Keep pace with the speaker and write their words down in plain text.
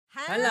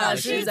韩老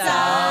师早，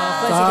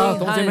早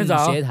同学们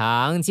早学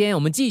堂。今天我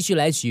们继续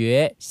来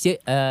学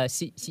谚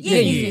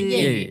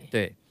语。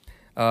对，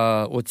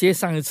我接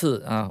上一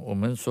次啊，我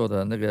们说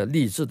的那个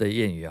励志的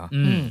谚语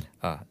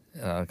啊，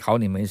考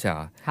你们一下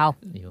啊。好，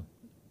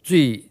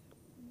最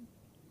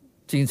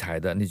精彩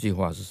的那句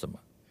话是什么？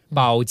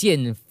宝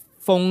剑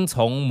锋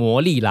从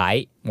磨砺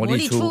来，磨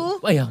砺出。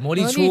哎呀，磨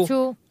砺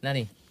出，那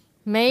里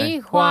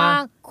梅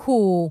花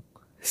苦，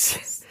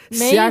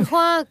梅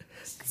花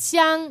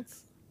香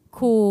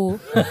苦，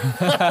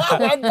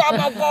完蛋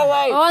了，各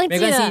位，我忘记没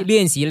关系，了。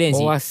练习。梅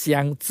花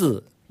香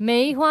自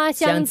梅花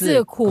香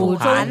自苦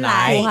寒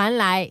来，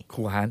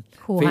苦寒，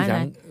苦寒来，非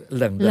常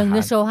冷的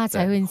时候它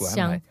才会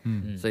香。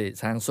所以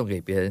常常送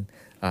给别人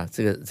啊，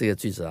这个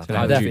句子啊，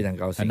好的，非常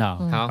高兴。很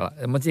好，好了，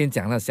我们今天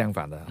讲那相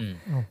反的，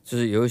就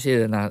是有一些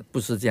人呢，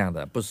不是这样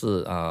的，不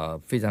是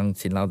非常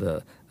勤劳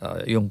的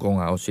用功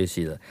啊，或学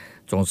习的，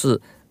总是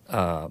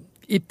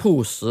一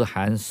曝十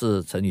寒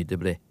是成语，对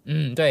不对？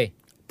对。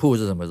曝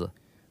是什么字？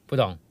不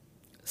懂。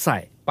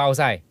晒，暴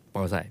晒，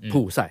曝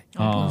晒，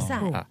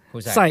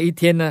晒一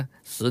天呢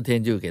，10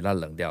天就给它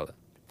冷掉了。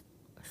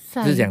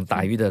就是讲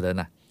打鱼的人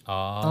呢，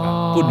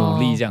不努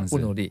力这样子，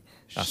不努力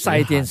啊，晒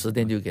一天10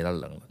天就给它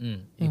冷了。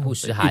一曝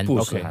十寒，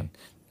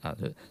啊，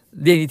就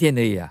练一天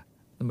而已啊，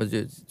那么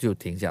就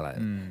停下来了。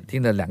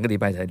停了2个礼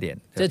拜才练。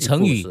这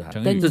成语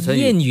跟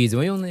谚语怎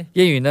么用呢？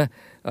谚语呢，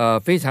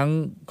非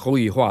常口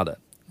语化的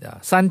啊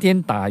，3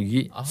天打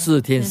鱼，4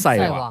天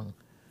晒网，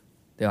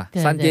对吧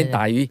？3天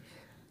打鱼，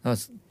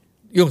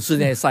用4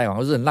天晒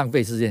网，是很浪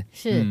费时间。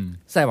是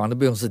晒网都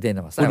不用4天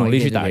的嘛，不努力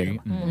去打鱼。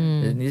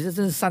你是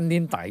真是3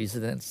天打鱼，4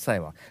天晒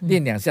网，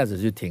练2下子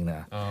就停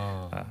了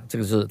这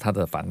个是它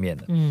的反面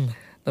的。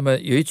那么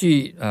有一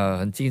句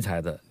很精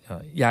彩的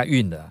押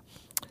韵的，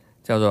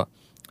叫做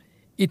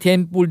1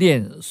天不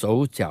练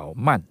手脚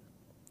慢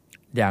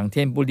，2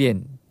天不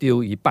练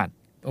丢一半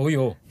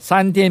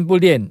，3天不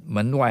练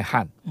门外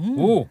汉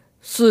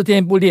，4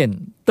天不练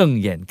瞪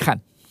眼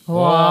看。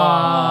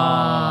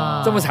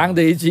哇，这么长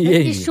的一句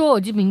谚语，一说我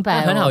就明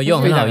白了，很好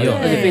用，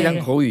而且非常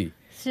口语。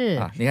是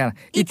啊，你看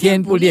1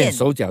天不练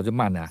手脚就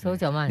慢了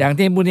，2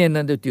天不练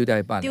呢就丢掉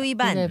一半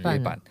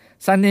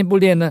，3天不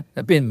练呢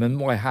变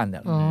门外汉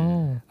了。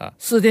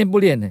4天不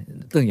练呢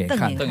瞪眼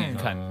看，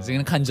只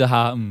能看着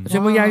他，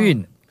全部押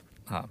韵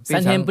啊。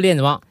3天不练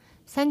什么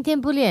？3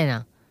天不练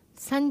啊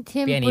，3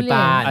天不练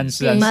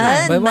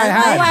门外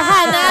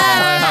汉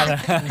啊，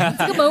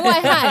这个门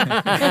外汉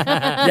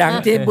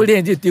，2天不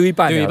练就丢一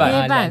半，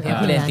 2天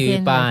不练丢一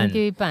半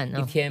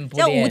，1天不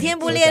练，5天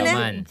不练呢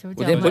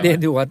？5天不练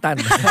就完蛋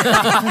了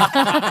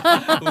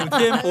，5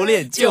天不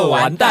练就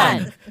完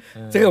蛋。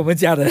这个我们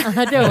家的，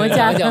对，我们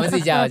自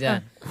己家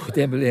5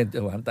天不练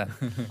就完蛋。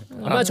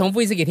我们要重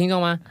复一次给听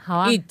众吗？好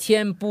啊。1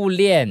天不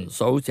练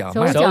手脚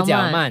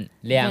慢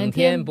，2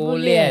天不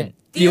练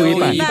丢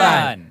一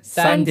半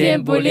，3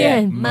天不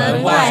练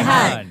门外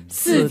汉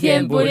，4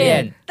天不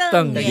练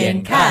瞪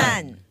眼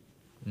看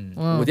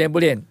，5天不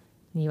练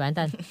你完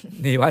蛋，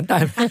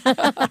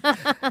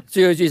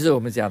最后一句是我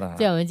们家的，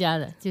对，我们家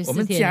的，我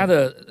们家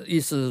的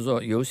意思是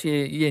说，有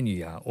些谚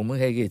语啊，我们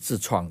可以自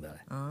创的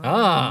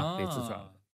可以自创。